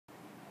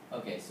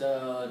Okay,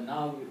 so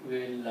now we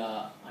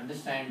will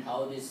understand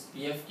how this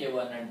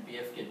PFK-1 and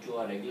PFK-2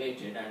 are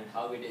regulated and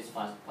how it is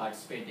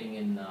participating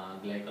in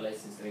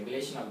glycolysis,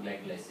 regulation of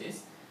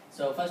glycolysis.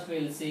 So first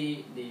we will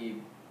see the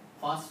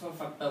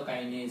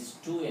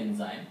phosphofructokinase 2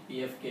 enzyme,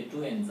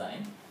 PFK-2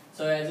 enzyme.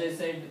 So as I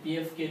said,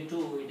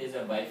 PFK-2, it is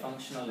a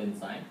bifunctional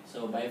enzyme.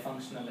 So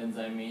bifunctional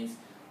enzyme means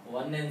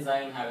one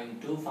enzyme having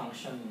two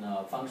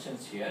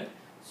functions here.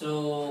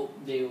 So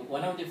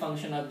one of the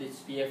function of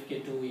this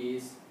PFK2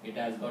 is it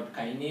has got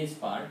kinase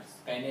part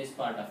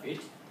of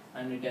it,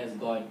 and it has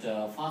got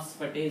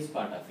phosphatase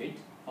part of it,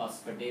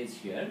 phosphatase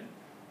here.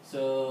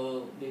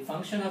 So the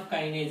function of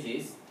kinase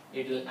is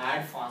it will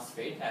add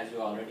phosphate, as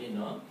you already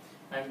know,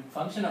 and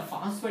function of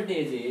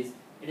phosphatase is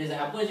it is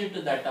opposite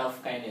to that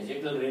of kinase.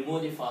 It will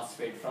remove the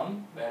phosphate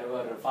from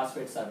wherever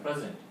phosphates are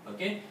present.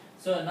 Okay.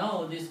 So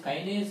now this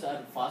kinase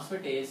or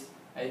phosphatase,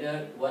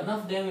 either one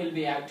of them will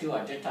be active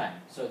at a time.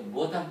 So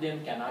both of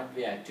them cannot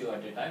be active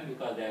at a time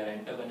because they are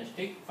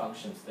antagonistic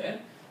functions there.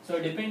 So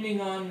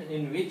depending on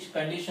in which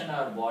condition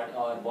our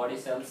body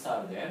cells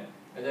are there,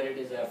 whether it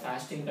is a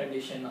fasting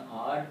condition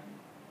or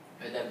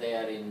whether they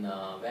are in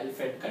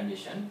well-fed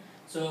condition.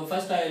 So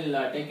first I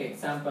will take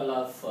example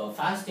of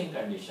fasting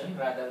condition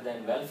rather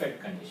than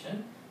well-fed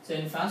condition. So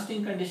in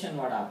fasting condition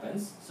what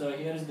happens? So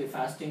here is the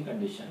fasting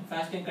condition.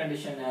 Fasting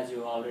condition, as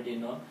you already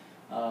know,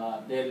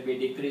 there will be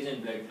decrease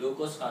in blood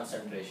glucose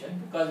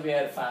concentration because we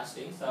are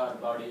fasting, so our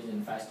body is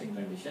in fasting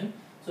condition.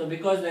 So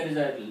because there is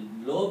a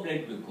low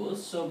blood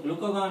glucose, so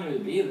glucagon will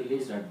be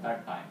released at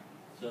that time.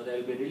 So there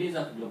will be release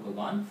of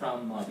glucagon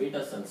from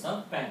beta cells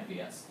of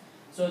pancreas.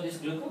 So this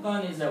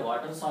glucagon is a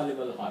water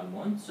soluble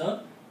hormone,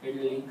 so it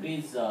will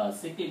increase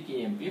cyclic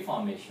EMP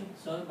formation.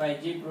 So by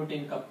G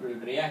protein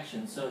coupled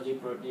reaction, so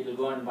it will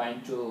go and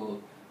bind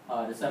to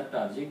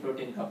receptor, G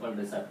protein coupled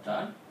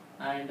receptor,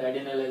 and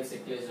adenylyl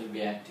cyclase will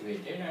be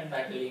activated, and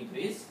that will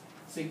increase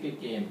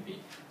cyclic AMP.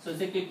 So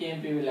cyclic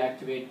AMP will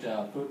activate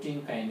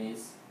protein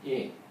kinase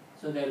A.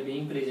 So there will be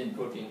increase in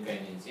protein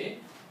kinase A,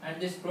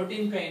 and this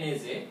protein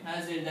kinase A,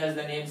 as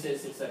the name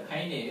says, it's a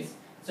kinase.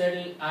 So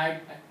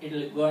it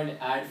will go and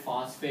add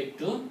phosphate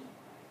to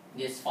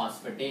this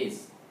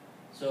phosphatase.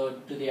 So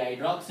to the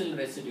hydroxyl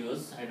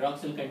residues,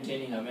 hydroxyl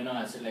containing amino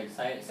acid like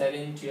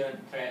serine,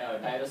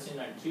 tyrosine,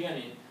 and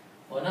threonine,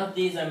 one of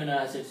these amino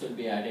acids will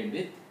be added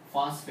with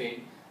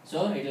phosphate.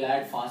 So it will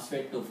add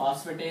phosphate to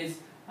phosphatase,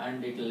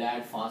 and it will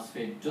add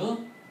phosphate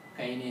to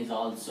kinase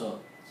also.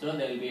 So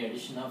there will be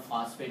addition of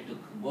phosphate to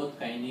both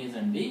kinase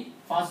and the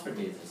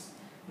phosphatases.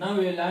 Now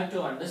we will have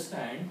to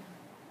understand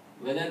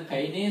whether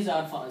kinase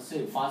or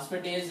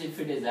phosphatase, if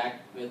it is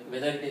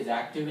whether it is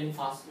active when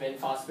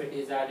phosphate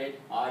is added,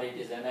 or it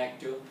is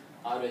inactive,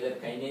 or whether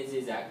kinase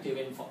is active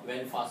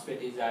when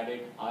phosphate is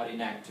added or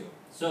inactive.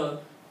 So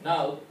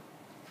now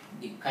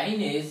the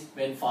kinase,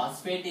 when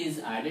phosphate is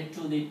added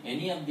to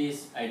any of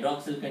these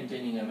hydroxyl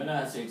containing amino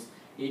acids,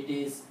 it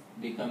is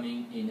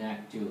becoming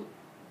inactive.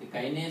 The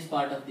kinase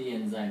part of the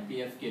enzyme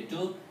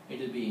PFK2, it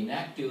will be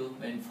inactive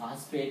when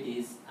phosphate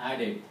is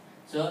added.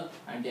 So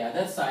on the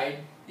other side,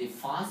 the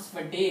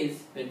phosphatase,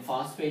 when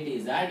phosphate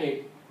is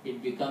added,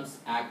 it becomes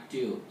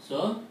active.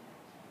 So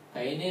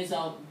kinase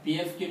of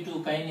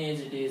PFK2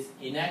 kinase, it is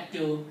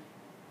inactive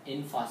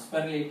in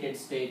phosphorylated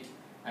state,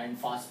 and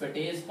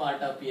phosphatase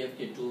part of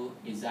PFK2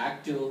 is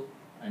active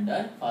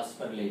under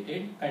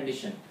phosphorylated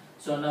condition.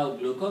 So now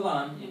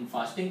glucagon in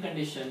fasting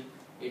condition,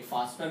 it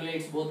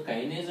phosphorylates both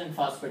kinase and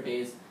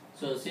phosphatase.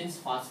 So since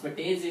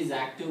phosphatase is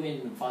active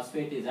when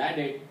phosphate is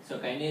added, so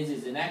kinase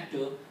is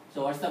inactive.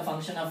 So what's the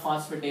function of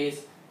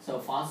phosphatase? So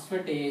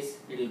phosphatase,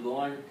 it will go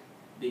on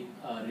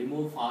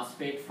remove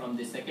phosphate from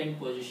the second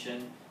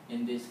position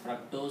in this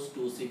fructose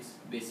 2,6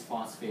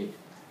 bisphosphate.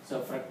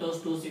 So fructose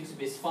 2,6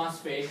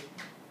 bisphosphate,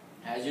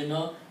 as you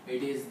know,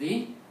 it is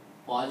the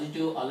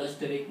positive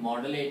allosteric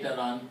modulator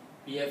on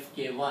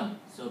PFK-1.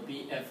 So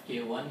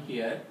PFK-1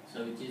 here,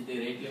 so which is the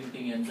rate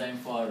limiting enzyme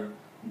for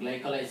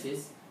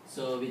glycolysis,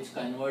 so which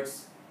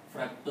converts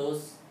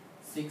fructose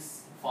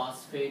 6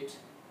 phosphate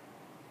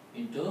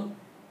into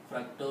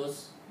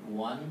fructose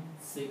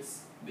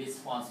 1,6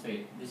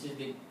 bisphosphate. This is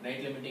the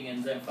rate limiting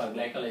enzyme for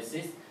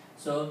glycolysis.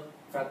 So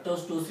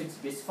fructose 2,6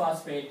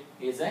 bisphosphate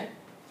is a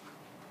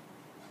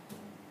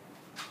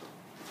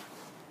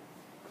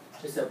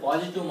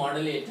positive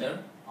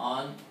modulator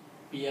on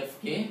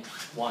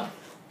PFK-1.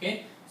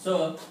 Okay.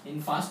 So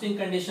in fasting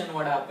condition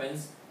what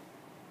happens?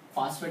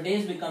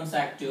 Phosphatase becomes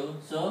active.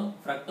 So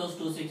fructose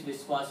 2,6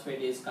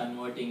 bisphosphate is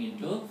converting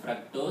into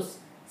fructose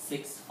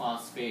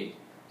 6-phosphate.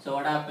 So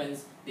what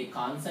happens? The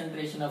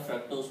concentration of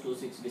fructose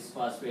 2,6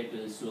 bisphosphate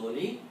will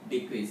slowly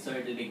decrease. So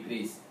it will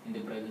decrease in the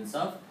presence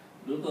of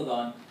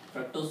glucagon.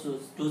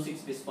 Fructose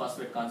 2,6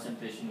 bisphosphate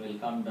concentration will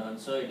come down.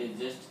 So it is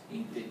just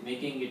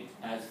making it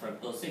as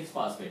fructose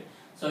 6-phosphate.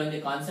 So when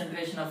the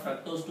concentration of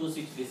fructose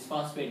 2,6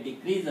 bisphosphate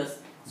decreases,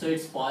 so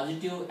its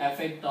positive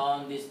effect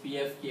on this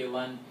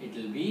PFK-1, it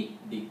will be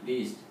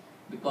decreased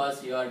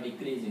because you are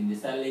decreasing, the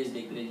cell is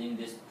decreasing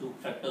this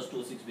fructose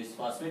 2,6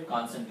 bisphosphate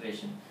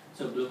concentration.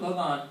 So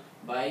glucagon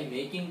by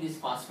making this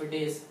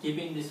phosphatase,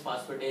 keeping this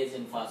phosphatase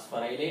in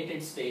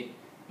phosphorylated state,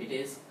 it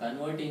is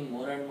converting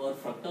more and more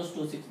fructose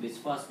 2,6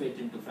 bisphosphate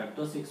into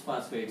fructose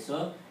 6-phosphate.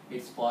 So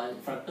its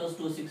fructose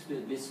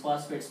 2,6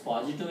 bisphosphate's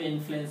positive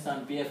influence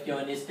on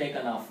PFK1 is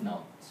taken off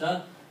now.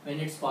 So when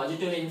its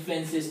positive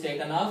influence is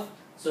taken off,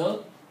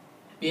 so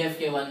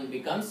PFK1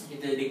 becomes,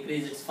 it will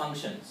decrease its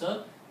function.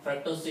 So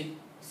fructose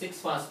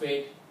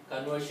 6-phosphate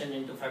conversion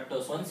into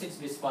fructose 1,6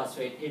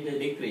 bisphosphate, it will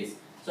decrease.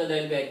 So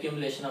there will be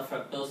accumulation of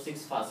fructose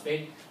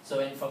 6-phosphate. So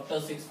when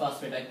fructose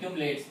 6-phosphate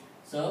accumulates,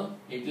 so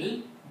it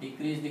will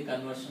decrease the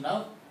conversion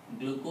of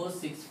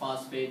glucose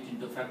 6-phosphate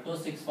into fructose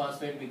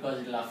 6-phosphate,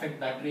 because it will affect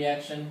that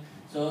reaction.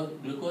 So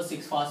glucose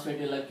 6-phosphate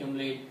will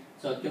accumulate.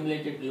 So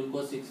accumulated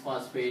glucose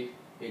 6-phosphate,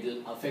 it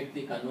will affect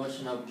the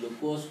conversion of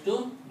glucose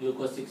to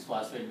glucose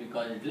 6-phosphate,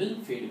 because it will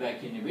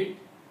feedback inhibit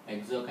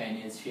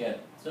hexokinase here.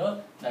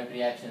 So that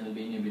reaction will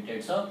be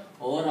inhibited. So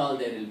overall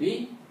there will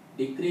be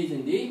decrease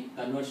in the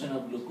conversion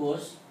of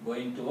glucose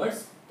going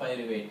towards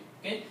pyruvate.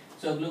 Okay,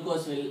 so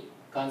glucose will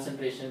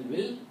concentration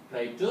will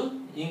try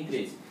to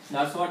increase.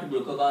 That's what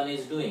glucagon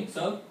is doing.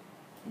 So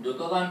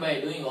glucagon,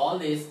 by doing all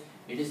this,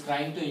 it is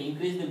trying to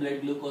increase the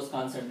blood glucose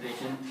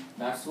concentration.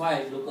 That's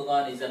why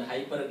glucagon is an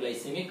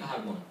hyperglycemic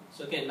hormone.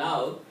 So okay,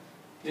 now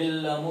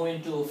we'll move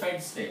into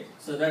fed state.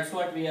 So that's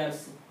what we are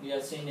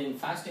seeing in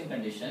fasting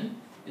condition.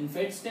 In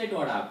fed state,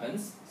 what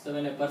happens? So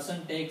when a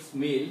person takes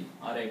meal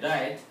or a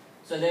diet,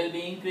 so there will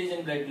be increase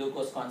in blood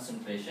glucose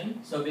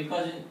concentration. So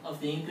because of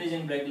the increase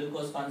in blood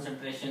glucose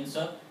concentration,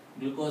 so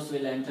glucose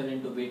will enter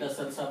into beta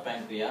cells of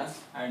pancreas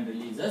and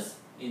releases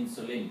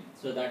insulin.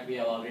 So that we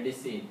have already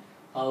seen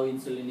how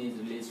insulin is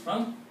released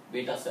from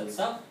beta cells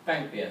of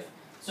pancreas.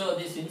 So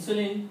this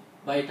insulin,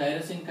 by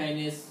tyrosine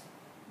kinase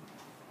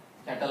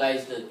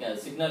catalyzed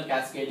signal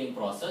cascading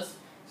process,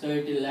 so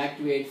it will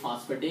activate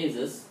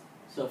phosphatases.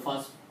 So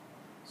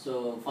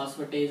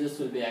phosphatases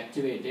will be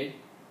activated.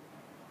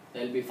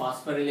 There will be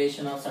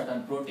phosphorylation of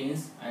certain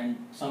proteins, and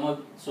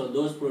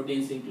those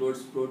proteins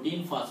includes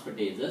protein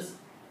phosphatases.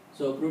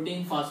 So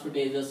protein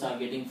phosphatases are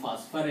getting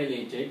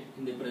phosphorylated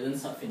in the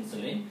presence of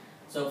insulin.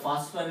 So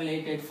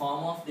phosphorylated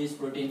form of these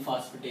protein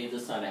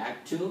phosphatases are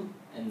active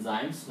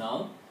enzymes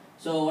now.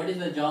 So what is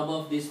the job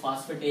of these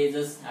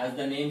phosphatases? As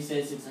the name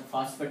says, it's a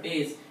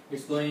phosphatase.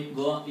 It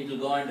will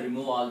go and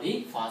remove all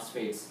the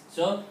phosphates.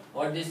 So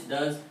what this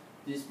does,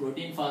 this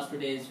protein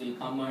phosphatase will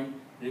come and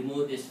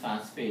remove this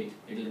phosphate.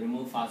 It will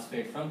remove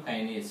phosphate from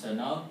kinase. So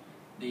now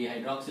the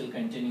hydroxyl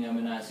containing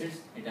amino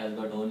acids, it has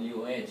got only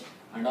OH.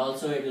 And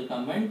also it will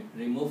come and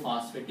remove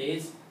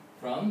phosphate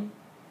from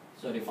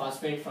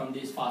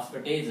these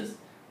phosphatases.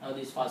 Now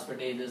these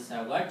phosphatases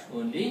have got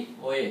only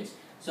OH.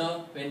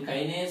 So when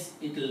kinase,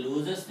 it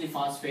loses the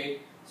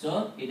phosphate,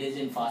 so it is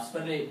in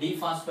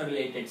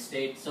dephosphorylated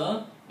state,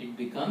 so it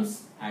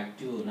becomes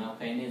active. Now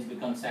kinase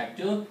becomes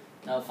active.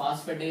 Now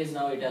phosphatase,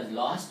 now it has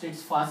lost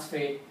its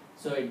phosphate,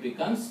 so it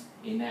becomes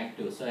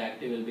inactive. So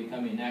active will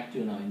become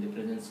inactive now in the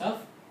presence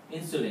of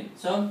insulin.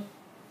 So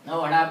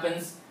now what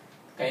happens?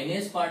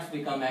 Kinase parts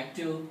become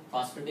active,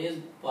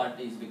 phosphatase part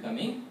is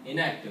becoming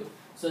inactive.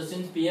 So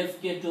since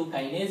PFK2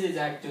 kinase is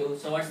active,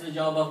 so what's the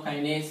job of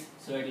kinase?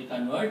 So it will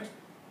convert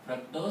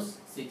fructose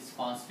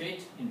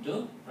 6-phosphate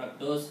into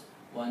fructose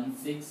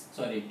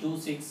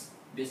 2,6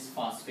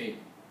 bisphosphate.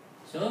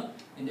 So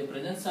in the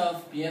presence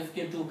of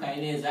PFK2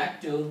 kinase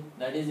active,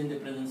 that is in the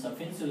presence of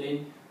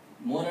insulin,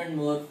 more and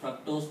more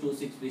fructose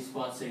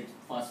 2,6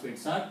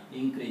 bisphosphates are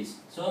increased.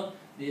 So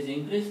these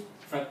increased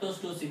fructose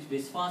 2,6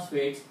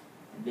 bisphosphates,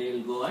 they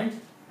will go and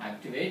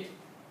activate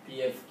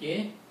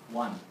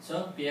PFK1.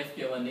 So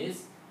PFK1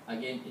 is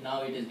again,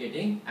 now it is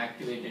getting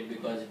activated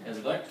because it has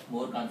got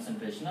more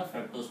concentration of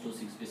fructose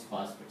 2,6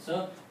 bisphosphate.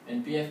 So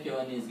when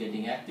PFK1 is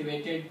getting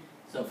activated,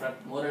 so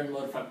more and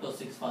more fructose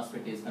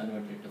 6-phosphate is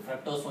converted to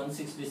fructose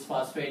 1,6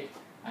 bisphosphate,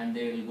 and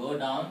they will go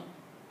down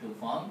to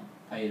form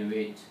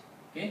pyruvate.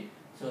 Okay,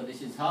 so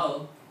this is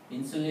how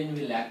insulin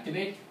will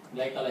activate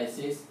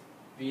glycolysis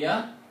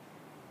via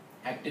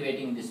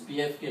activating this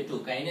PFK2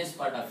 kinase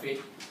part of it,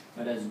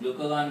 whereas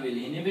glucagon will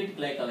inhibit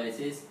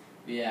glycolysis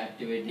via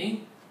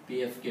activating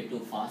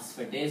PFK2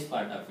 phosphatase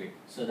part of it.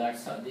 So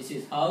that's how, this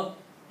is how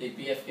the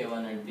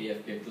PFK1 and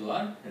PFK2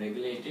 are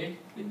regulated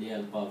with the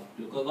help of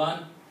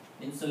glucagon,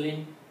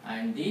 insulin,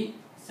 and the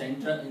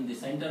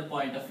center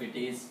point of it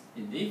is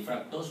the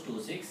fructose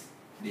 2,6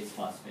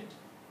 bisphosphate.